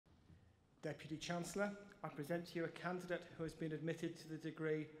Deputy Chancellor, I present to you a candidate who has been admitted to the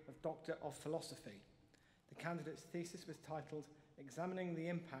degree of Doctor of Philosophy. The candidate's thesis was titled Examining the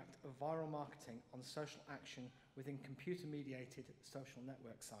Impact of Viral Marketing on Social Action within Computer-Mediated Social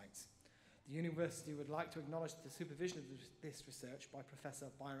Network Sites. The university would like to acknowledge the supervision of this research by Professor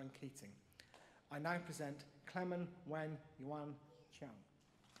Byron Keating. I now present Clemen Chiang.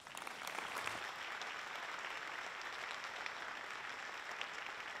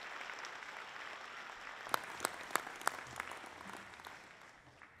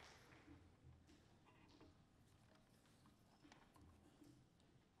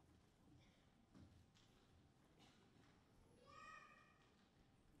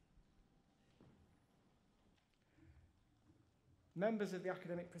 Members of the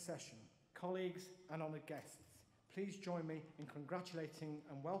academic procession, colleagues and honoured guests, please join me in congratulating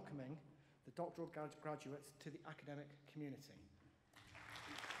and welcoming the doctoral graduates to the academic community.